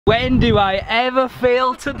When do I ever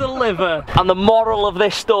fail to deliver? And the moral of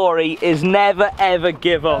this story is never ever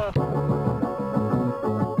give up.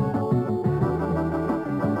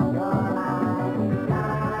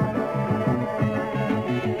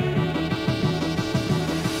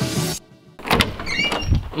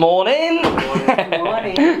 Morning!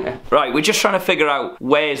 Morning. Right, we're just trying to figure out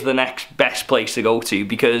where's the next best place to go to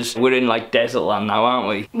because we're in like desert land now, aren't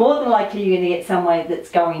we? More than likely you're going to get somewhere that's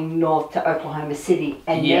going north to Oklahoma City,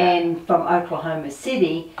 and then from Oklahoma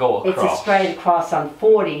City go across. It's a straight across on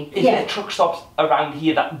 40. Is there truck stops around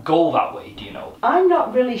here that go that way, do you know? I'm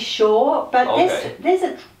not really sure, but Okay. there's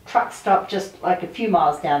a truck stop just like a few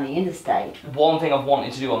miles down the interstate. One thing I've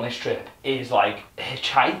wanted to do on this trip is like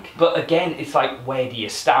hitchhike, but again it's like, where do you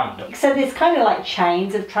stand? So there's kind of like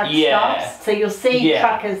chains of truck stops, so you'll see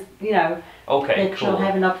truckers, you know, that you'll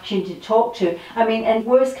have an opportunity to talk to. I mean, and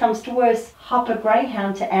worst comes to worst, hop a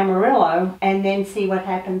Greyhound to Amarillo and then see what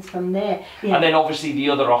happens from there. Yeah. And then obviously the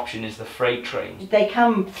other option is the freight train. They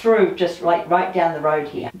come through just like right down the road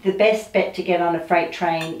here. The best bet to get on a freight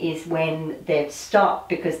train is when they've stopped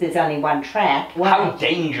because there's only one track. How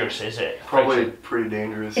dangerous is it? Probably pretty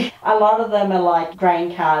dangerous. A lot of them are like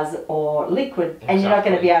grain cars or liquid, and you're not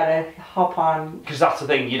going to be able to hop on. Because that's the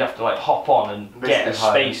thing, you'd have to like hop on and get a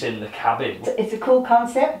space in the cabin. It's a cool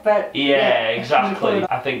concept, but yeah, exactly.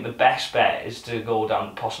 I think the best bet is to go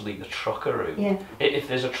down possibly the trucker route. Yeah. If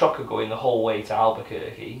there's a trucker going the whole way to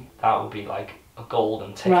Albuquerque, that would be like a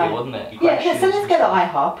golden ticket, wouldn't it? Yeah, so let's go to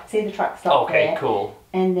IHOP, see the truck stop there. Okay, cool.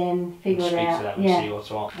 And then figure it out. Speak to them and see what's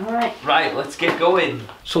what. Alright. Right, let's get going.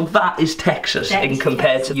 So that is Texas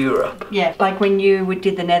compared to Europe. Yeah, like when you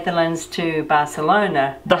did the Netherlands to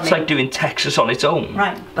Barcelona. That's like doing Texas on its own.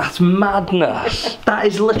 Right. That's madness. That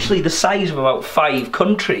is literally the size of about 5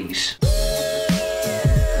 countries.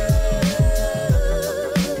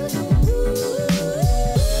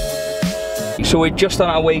 So we're just on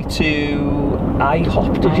our way to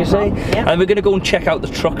IHOP, did you say? Yeah. And we're going to go and check out the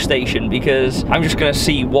truck station because I'm just going to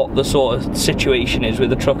see what the sort of situation is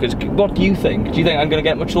with the truckers. What do you think? Do you think I'm going to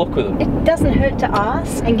get much luck with them? It doesn't hurt to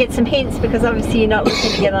ask and get some hints because obviously you're not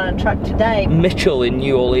looking to get on a truck today. Mitchell in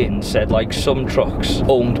New Orleans said like some trucks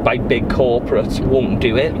owned by big corporates won't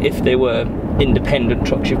do it. If they were independent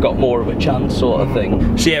trucks, you've got more of a chance, sort of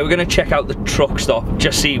thing. So yeah, we're going to check out the truck stop,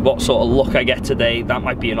 just see what sort of luck I get today. That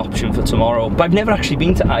might be an option for tomorrow. But I've never actually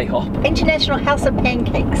been to IHOP. International House of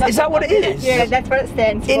Pancakes. Is that what it is? Yeah, that's what it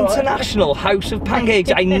stands for. International House of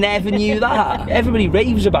Pancakes. I never knew that. Everybody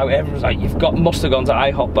raves about it. Everyone's like, must have gone to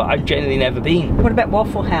IHOP, but I've genuinely never been. What about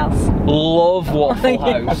Waffle House? Love Waffle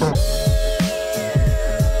House.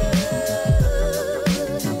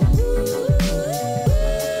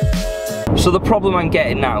 So the problem I'm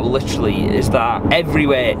getting now, literally, is that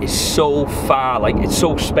everywhere is so far, like it's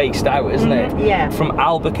so spaced out, isn't it? Yeah. From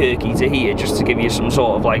Albuquerque to here, just to give you some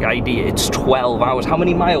sort of like idea, it's 12 hours. How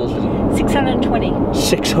many miles is it? 620.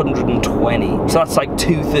 620. So that's like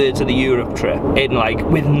 2/3 of the Europe trip, in like,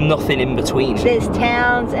 with nothing in between. There's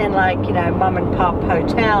towns and like, you know, mum and pop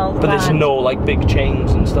hotels. But there's no like big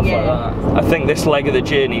chains and stuff like Yeah. that. I think this leg of the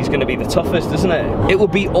journey is going to be the toughest, isn't it? It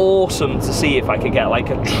would be awesome to see if I could get like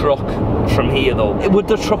a truck from here though. Would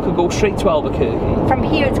the trucker go straight to Albuquerque? From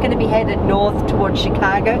here it's going to be headed north towards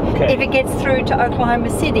Chicago. Okay. If it gets through to Oklahoma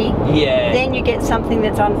City, then you get something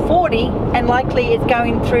that's on 40 and likely it's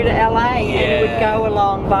going through to LA and it would go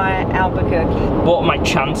along via Albuquerque. What are my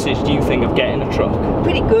chances, do you think, of getting a truck?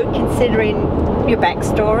 Pretty good considering your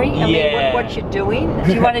backstory. I mean, what you're doing.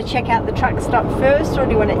 Do you want to check out the truck stop first or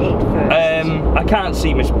do you want to eat first? I can't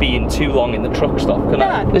see us being too long in the truck stop, can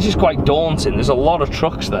I? This is quite daunting. There's a lot of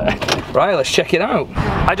trucks there. Right, let's check it out.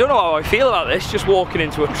 I don't know how I feel about this, just walking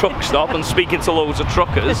into a truck stop and speaking to loads of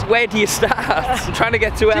truckers. Where do you start? I'm trying to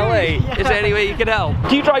get to LA. Is there any way you can help?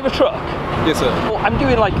 Do you drive a truck? Yes, sir. Well, I'm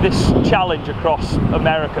doing like this challenge across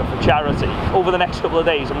America for charity. Over the next couple of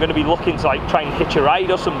days, I'm going to be looking to like try and hitch a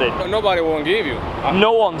ride or something. Nobody won't give you.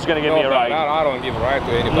 No one's going to give me a ride. I don't give a ride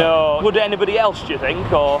to anybody. No. Would anybody else, do you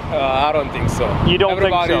think? Or I don't think so. You don't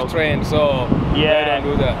think so? Everybody's trained, so they don't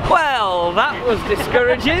do that. Well, that was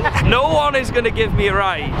discouraging. No one is going to give me a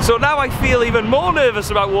ride. So now I feel even more nervous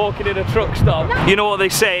about walking in a truck stop. You know what they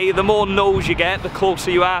say, the more no's you get, the closer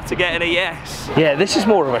you are to getting a yes. Yeah, this is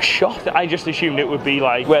more of a shop. I just assumed it would be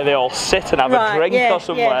like where they all sit and have a drink or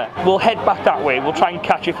somewhere. We'll head back that way. We'll try and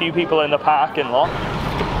catch a few people in the parking lot.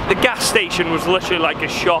 The gas station was literally like a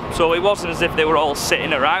shop, so it wasn't as if they were all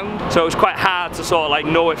sitting around. So it was quite hard to sort of like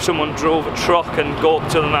know if someone drove a truck and go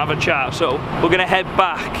up to them and have a chat. So we're gonna head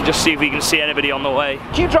back, just see if we can see anybody on the way.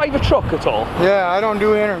 Do you drive a truck at all? Yeah, I don't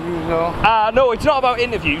do interviews though. No, it's not about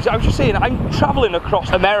interviews. I was just saying, I'm traveling across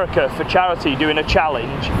America for charity doing a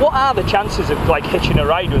challenge. What are the chances of like hitching a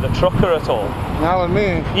ride with a trucker at all? Not with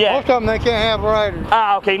me. Yeah. Most of them, they can't have riders.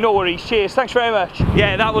 Okay, no worries. Cheers, thanks very much.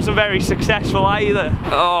 Yeah, that wasn't very successful either.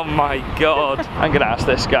 Oh my God. I'm gonna ask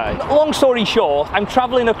this guy. Long story short, I'm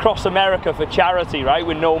traveling across America for charity, right,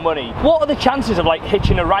 with no money. What are the chances of like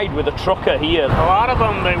hitching a ride with a trucker here? A lot of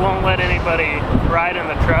them, they won't let anybody ride in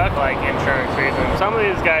the truck, like insurance reasons. Some of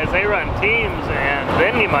these guys, they run teams, and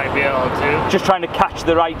then you might be able to. Just trying to catch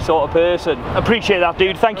the right sort of person. Appreciate that,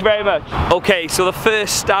 dude. Thank you very much. Okay, so the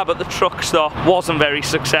first stab at the truck stop wasn't very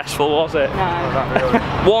successful, was it?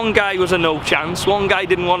 No. One guy was a no chance, one guy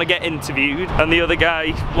didn't want to get interviewed, and the other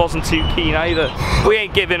guy wasn't too keen either. We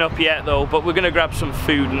ain't giving up yet though, but we're gonna grab some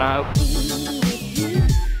food now.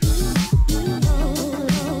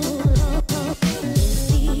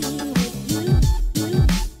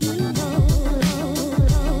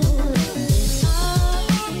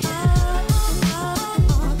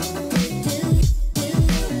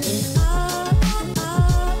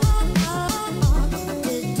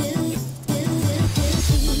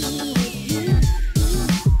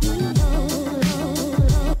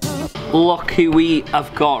 Look who we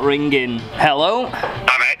have got ringing. Hello?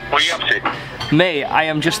 Hi mate, what are you up to? Mate, I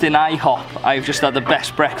am just in IHOP. I've just had the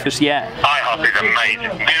best breakfast yet. IHOP is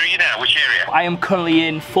amazing. Where are you now? Which area? I am currently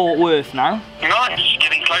in Fort Worth now. Nice,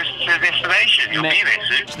 getting closer to the destination. You'll be there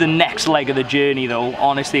soon. It's the next leg of the journey though,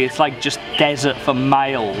 honestly. It's like just desert for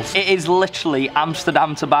miles. It is literally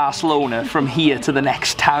Amsterdam to Barcelona from here to the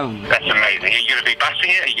next town. That's amazing. Are you going to be busing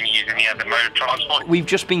it? Are you going to use any other mode of transport? We've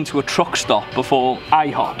just been to a truck stop before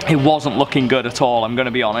IHOP. It wasn't looking good at all, I'm going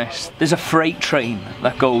to be honest. There's a freight train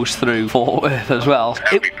that goes through Fort Worth as well.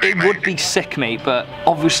 It would be sick, mate, but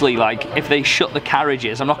obviously, like, if they shut the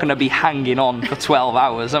carriages, I'm not going to be hanging on for 12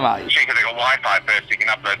 hours, am I? Because they got Wi-Fi first, so you can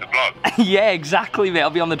upload the blog. Yeah, exactly, mate. I'll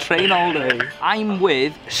be on the train all day. I'm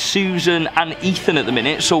with Susan and Ethan at the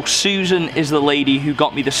minute. So Susan is the lady who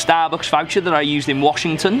got me the Starbucks voucher that I used in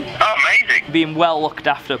Washington. Oh, amazing. Being well looked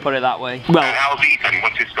after, put it that way. Well, how's Ethan?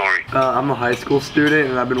 What's his story? I'm a high school student,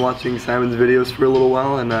 and I've been watching Simon's videos for a little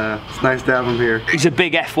while, and it's nice to have him here. He's a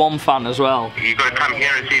big F1 fan as well. You've got to come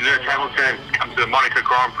here and see Lewis Hamilton, come to the Monaco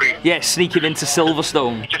Grand Prix. Yeah, sneak him into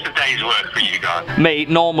Silverstone. Just a day's work for you guys. Mate,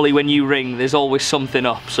 normally when you ring, there's always something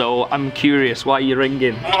up, so I'm curious why you're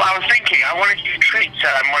ringing. Well, I was thinking, I wanted you to treat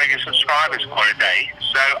one of your subscribers for a day,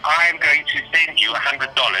 so I'm going to send you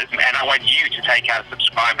 $100, and I want you to take out a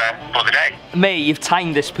subscriber for the day. Mate, you've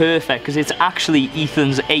timed this perfect, because it's actually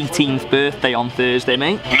Ethan's 18th birthday on Thursday,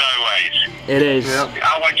 mate. No ways. It is. Yep.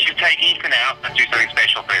 I want you to take Ethan out and do something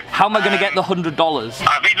special for him. How am I going to get the $100?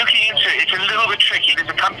 I've been looking into it. It's a little bit tricky. There's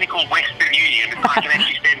a company called Western Union. I can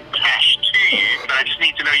actually send cash to you, but I just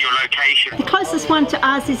need to know your location. The closest one to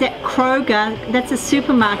us is at Kroger. That's a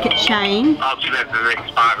supermarket chain. I'll do that in the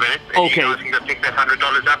next 5 minutes. And Okay. you guys can go pick that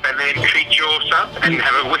 $100 up and then treat your son and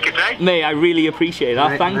have a wicked day. Mate, I really appreciate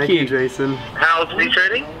that. Thank you. Jason. How old is he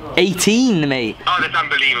turning? 18, mate. Oh, that's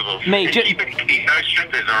unbelievable. Mate, keep it clean. No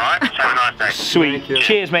strippers, alright? Have a nice day. Sweet.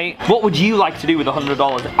 Cheers, mate. What would you like to do with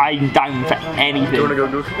 $100? I'm down for anything. Do you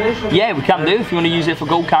want to go go? Yeah, we can do. If you want to use it for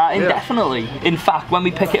go-karting, Yeah. Definitely. In fact, when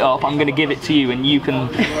we pick it up, I'm going to give it to you and you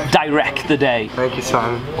can direct the day. Thank you,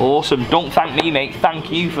 Simon. Awesome. Don't thank me, mate.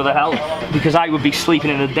 Thank you for the help. Because I would be sleeping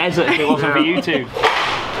in a desert if it wasn't for you two.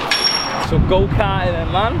 So go-karting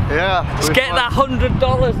then, man. Yeah. Let's get that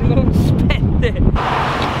 $100 and go and spend it.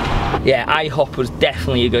 Yeah, IHOP was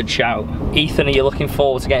definitely a good shout. Ethan, are you looking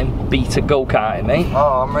forward to getting beat at go-karting, mate?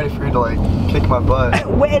 Oh, I'm ready for you to like kick my butt.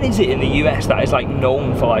 Where is it in the US that is like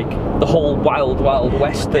known for like the whole wild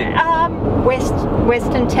west thing?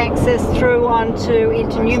 Western Texas through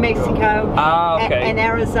into New Mexico Okay. and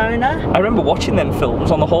Arizona. I remember watching them films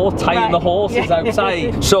on the horse, tying the horses Yeah.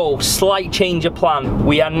 outside. So, slight change of plan.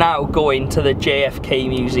 We are now going to the JFK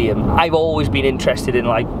Museum. I've always been interested in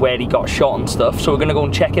like where he got shot and stuff, so we're gonna go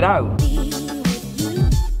and check it out.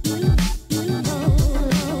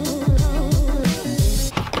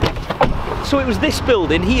 So it was this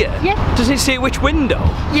building here? Yeah. Does it say which window?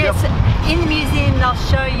 Yes, in the museum they'll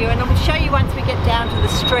show you, and we'll show you once we get down to the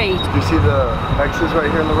street. You see the X's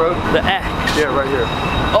right here in the road? The X? Yeah, right here.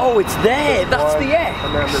 Oh, it's there. That's One, the X.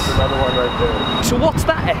 And then there's another one right there. So what's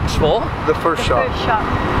that X for? The first shot. First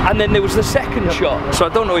shot. And then there was the second shot. So I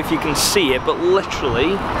don't know if you can see it, but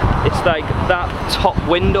literally, it's like that top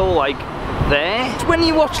window, like there. When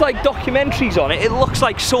you watch like documentaries on it, it looks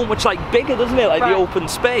like so much like bigger, doesn't it? Like the open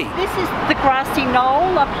space. This is the grassy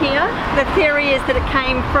knoll up here. The theory is that it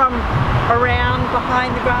came from around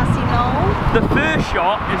behind the grassy knoll. The first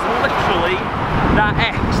shot is literally that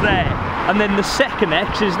X there. And then the second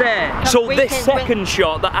X is there. So this second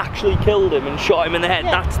shot that actually killed him and shot him in the head,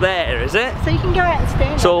 that's there, is it? So you can go out and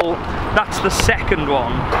stand. So that's the second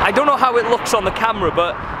one. I don't know how it looks on the camera,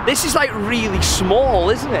 but this is like really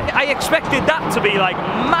small, isn't it? I expected that to be like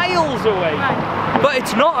miles away. Right. But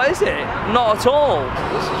it's not, is it? Not at all.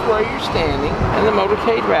 This is where you're standing in the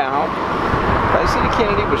motorcade route. President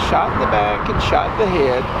Kennedy was shot in the back and shot in the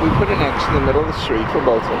head. We put an X in the middle of the street for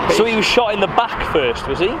both locations. So he was shot in the back first,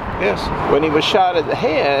 was he? Yes. When he was shot at the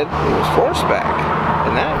head, he was forced back.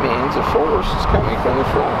 And that means a force is coming from the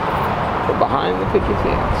front, from behind the picket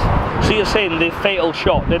fence. So you're saying the fatal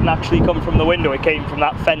shot didn't actually come from the window, it came from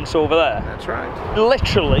that fence over there? That's right.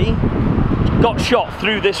 Literally got shot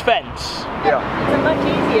through this fence. Yeah. It's a much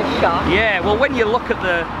easier shot. Yeah, well when you look at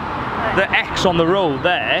the X on the road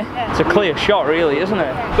there, it's a clear shot really, isn't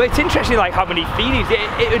it? But it's interesting like how many feet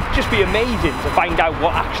it would just be amazing to find out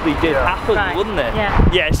what actually did happen, wouldn't it?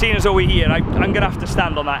 Yeah, seeing as though we're here, I'm gonna have to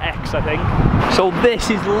stand on that X, I think. So this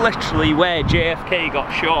is literally where JFK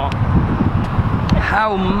got shot.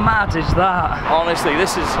 How mad is that? Honestly,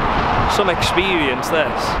 this is some experience,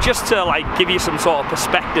 this. Just to like give you some sort of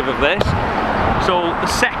perspective of this. So the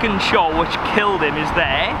second shot which killed him is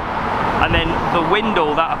there. And then the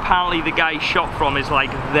window that apparently the guy shot from is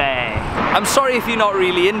like there. I'm sorry if you're not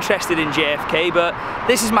really interested in JFK, but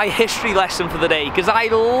this is my history lesson for the day because I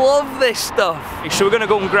love this stuff. So we're gonna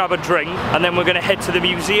go and grab a drink and then we're gonna head to the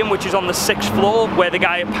museum, which is on the 6th floor where the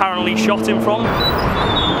guy apparently shot him from.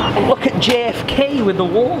 Look at JFK with the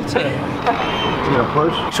water.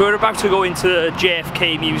 So we're about to go into the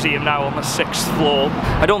JFK museum now on the 6th floor.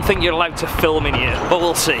 I don't think you're allowed to film in here, but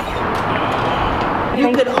we'll see.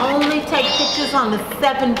 You could only take pictures on the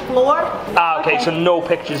 7th floor. Ah, okay, so no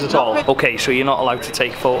pictures at all. Okay, so you're not allowed to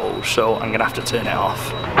take photos, so I'm gonna have to turn it off.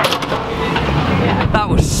 That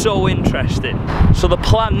was so interesting. So the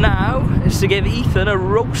plan now is to give Ethan a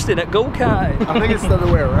roasting at go-karting. I think it's the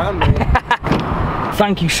other way around, mate.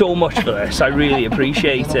 Thank you so much for this, I really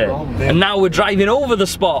appreciate it. And now we're driving over the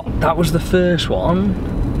spot. That was the first one.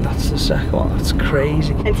 That's the second one, that's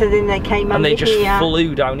crazy. And so then they came and they just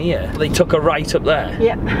flew down here. They took a right up there.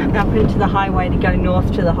 Yep, up into the highway to go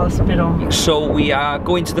north to the hospital. So we are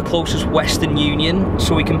going to the closest Western Union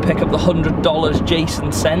so we can pick up the $100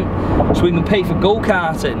 Jason sent so we can pay for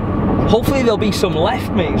go-karting. Hopefully there'll be some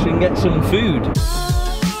left, mate, so we can get some food.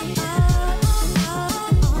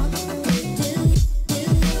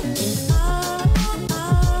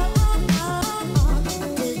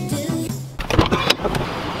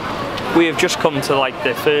 We have just come to like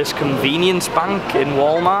the first convenience bank in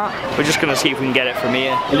Walmart. We're just gonna see if we can get it from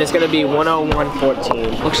here. And it's gonna be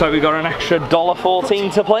 $101.14. Looks like we got an extra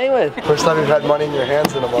 $1.14 to play with. First time you've had money in your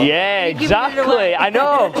hands in a month. Yeah, exactly. I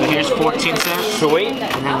know. So here's 14 cents. Sweet.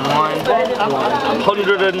 And then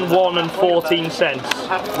 101 and 14 cents.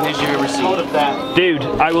 Here's your receipt. Dude,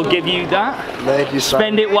 I will give you that. Thank you,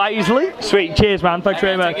 Spend it wisely. Sweet. Cheers, man. Thanks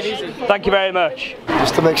very much. Thank you very much.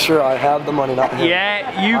 Just to make sure I have the money, not him.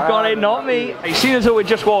 Yeah, you've got it, not me. As soon as we're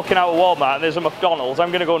just walking out of Walmart and there's a McDonald's, I'm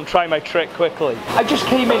going to go and try my trick quickly. I just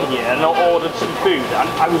came in here and ordered some food and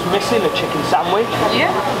I was missing a chicken sandwich.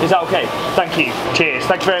 Yeah. Is that okay? Thank you. Cheers.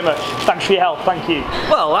 Thanks very much. Thanks for your help. Thank you.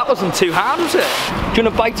 Well, that wasn't too hard, was it? Do you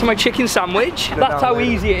want a bite of my chicken sandwich? That's how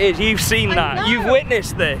easy it is. You've seen that. You've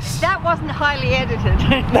witnessed this. That wasn't highly edited.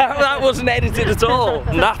 that wasn't edited at all.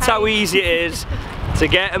 And that's how easy it is to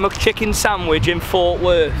get a McChicken sandwich in Fort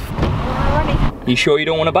Worth. You sure you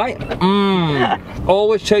don't want to bite?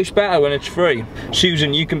 Always tastes better when it's free.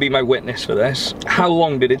 Susan, you can be my witness for this. How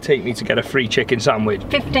long did it take me to get a free chicken sandwich?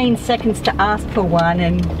 15 seconds to ask for one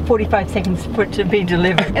and 45 seconds for it to be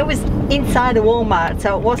delivered. It was inside a Walmart,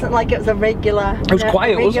 so it wasn't like it was a regular, it was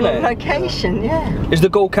quiet, wasn't it? Location, yeah. Is the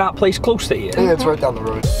go-kart place close to you? Yeah, it's right down the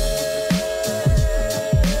road.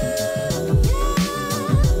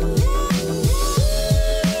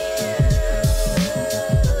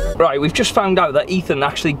 Right, we've just found out that Ethan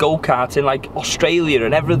actually go-karts in like Australia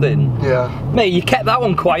and everything. Yeah. Mate, you kept that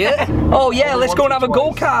one quiet. Oh yeah, let's go and have a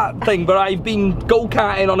go-kart thing, but I've been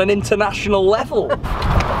go-karting on an international level.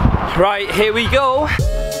 Right, here we go.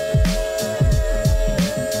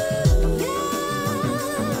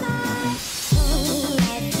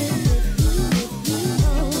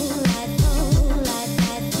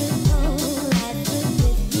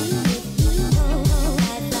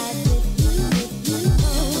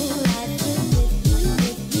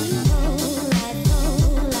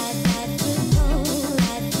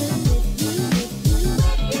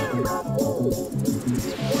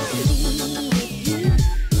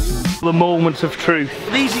 the moment of truth.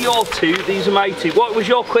 These are your two, these are my two. What was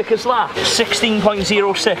your quickest lap?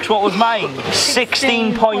 16.06. What was mine?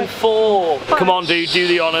 16.4. Come on, dude, do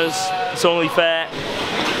the honours. It's only fair.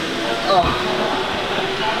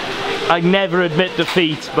 I never admit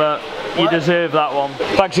defeat, but you deserve that one.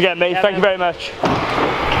 Thanks again, mate. Thank you very much.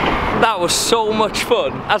 That was so much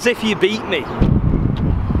fun. As if you beat me.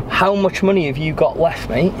 How much money have you got left,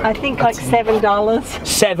 mate? I think like $7.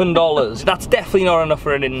 $7. That's definitely not enough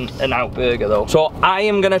for an In-N-Out burger though. So I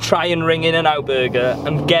am gonna try and ring In-N-Out burger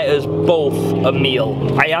and get us both a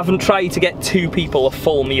meal. I haven't tried to get two people a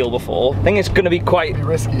full meal before. I think it's gonna be quite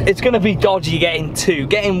risky. It's gonna be dodgy getting two.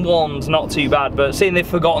 Getting one's not too bad, but saying they've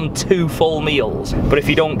forgotten 2 full meals. But if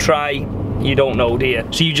you don't try, you don't know, do you?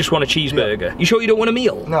 So you just want a cheeseburger? Yeah. You sure you don't want a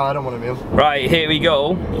meal? No, I don't want a meal. Right, here we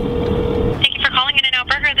go. Thank you for calling In-N-Out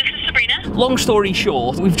Burger. This is Sabrina. Long story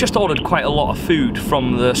short, we've just ordered quite a lot of food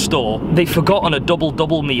from the store. They've forgotten a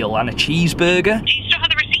double meal and a cheeseburger. Do you still have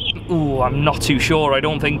the receipt? Ooh, I'm not too sure. I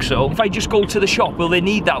don't think so. If I just go to the shop, will they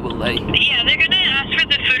need that, will they? Yeah, they're gonna ask for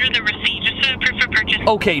the food or the receipt, just a proof of purchase.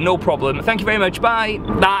 Okay, no problem. Thank you very much. Bye.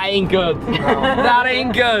 That ain't good. That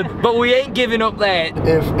ain't good. But we ain't giving up there.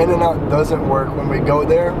 If In-N-Out doesn't work when we go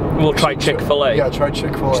there, we'll try Chick-fil-A. Yeah, try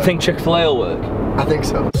Chick-fil-A. Do you think Chick-fil-A will work? I think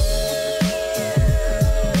so.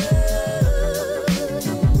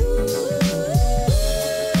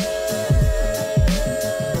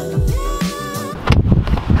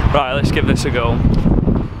 Right, let's give this a go.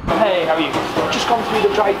 Hey, how are you? Just gone through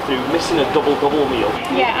the drive-thru, missing a double meal.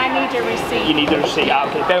 Yeah, I need your receipt. You need the receipt? Ah,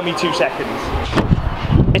 okay, bear with me 2 seconds.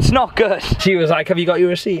 It's not good. She was like, have you got your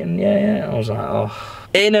receipt? And yeah. I was like, oh.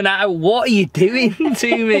 In-N-Out, what are you doing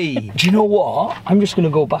to me? Do you know what? I'm just gonna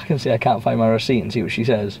go back and say I can't find my receipt and see what she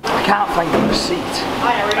says. I can't find the receipt.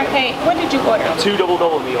 Okay, what did you order? 2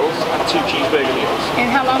 double meals and 2 cheeseburger meals.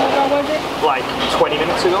 And how long ago was it? Like 20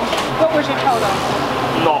 minutes ago. What was your total?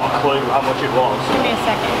 Not a clue how much it was. Give me a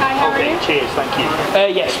second. Hi, how are you? Cheers, thank you.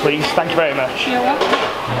 Yes, please. Thank you very much. You're welcome.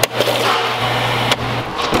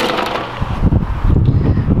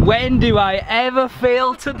 When do I ever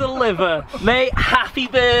fail to deliver? Mate, happy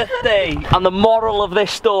birthday! And the moral of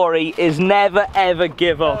this story is never ever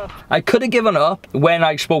give up. I could have given up when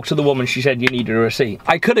I spoke to the woman, she said you needed a receipt.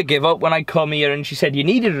 I could have given up when I come here and she said you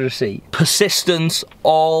needed a receipt. Persistence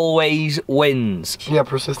always wins. Yeah,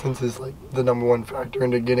 persistence is like the #1 factor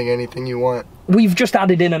into getting anything you want. We've just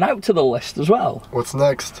added In-N-Out to the list as well. What's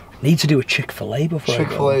next? Need to do a Chick-fil-A before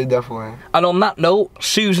Chick-fil-A, definitely. And on that note,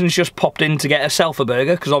 Susan's just popped in to get herself a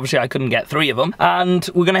burger, because obviously I couldn't get 3 of them, and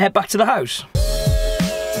we're going to head back to the house.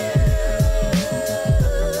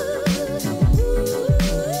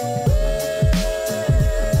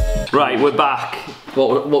 Right, we're back.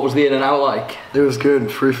 What was the In-N-Out like? It was good.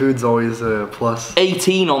 Free food's always a plus.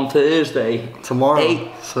 18 on Thursday. Tomorrow.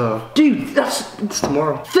 So. Dude, it's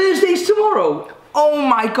tomorrow. Thursday's tomorrow. Oh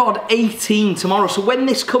my god, 18 tomorrow. So when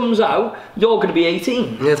this comes out, you're gonna be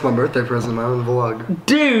 18. Yeah, it's my birthday present, my own vlog.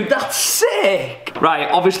 Dude, that's sick. Right,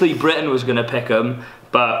 obviously Britain was gonna pick him,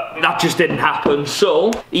 but that just didn't happen.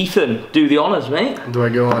 So, Ethan, do the honours, mate. Do I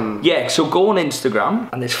go on? Yeah, so go on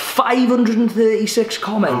Instagram, and there's 536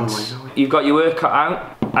 comments. Oh my god. You've got your work cut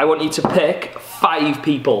out. I want you to pick 5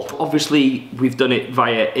 people. Obviously, we've done it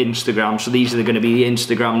via Instagram, so these are going to be the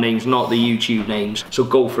Instagram names, not the YouTube names. So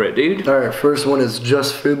go for it, dude. All right, first one is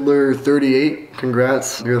Just Fiddler 38.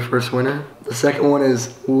 Congrats, you're the first winner. The second one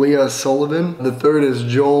is Leah Sullivan. The third is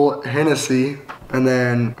Joel Hennessy. And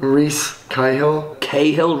then Reese Cahill.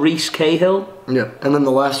 Reese Cahill? Yeah, and then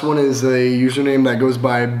the last one is a username that goes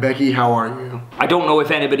by Becky How Are You? I don't know if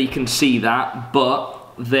anybody can see that, but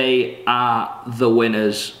they are the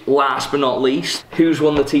winners. Last but not least, who's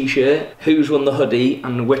won the t-shirt, who's won the hoodie,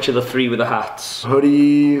 and which are the 3 with the hats?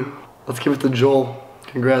 Hoodie, let's give it to Joel.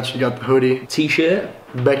 Congrats, you got the hoodie. T-shirt?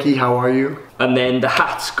 Becky, how are you? And then the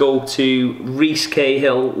hats go to Reese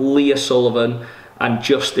Cahill, Leah Sullivan, and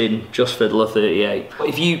Justin, Just Fiddler 38.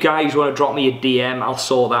 If you guys want to drop me a DM, I'll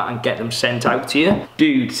sort that and get them sent out to you.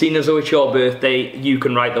 Dude, seeing as though it's your birthday, you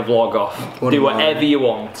can write the vlog off. Do whatever you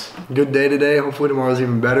want. Good day today. Hopefully tomorrow's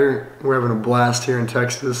even better. We're having a blast here in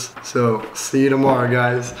Texas. So, see you tomorrow,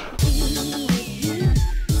 guys.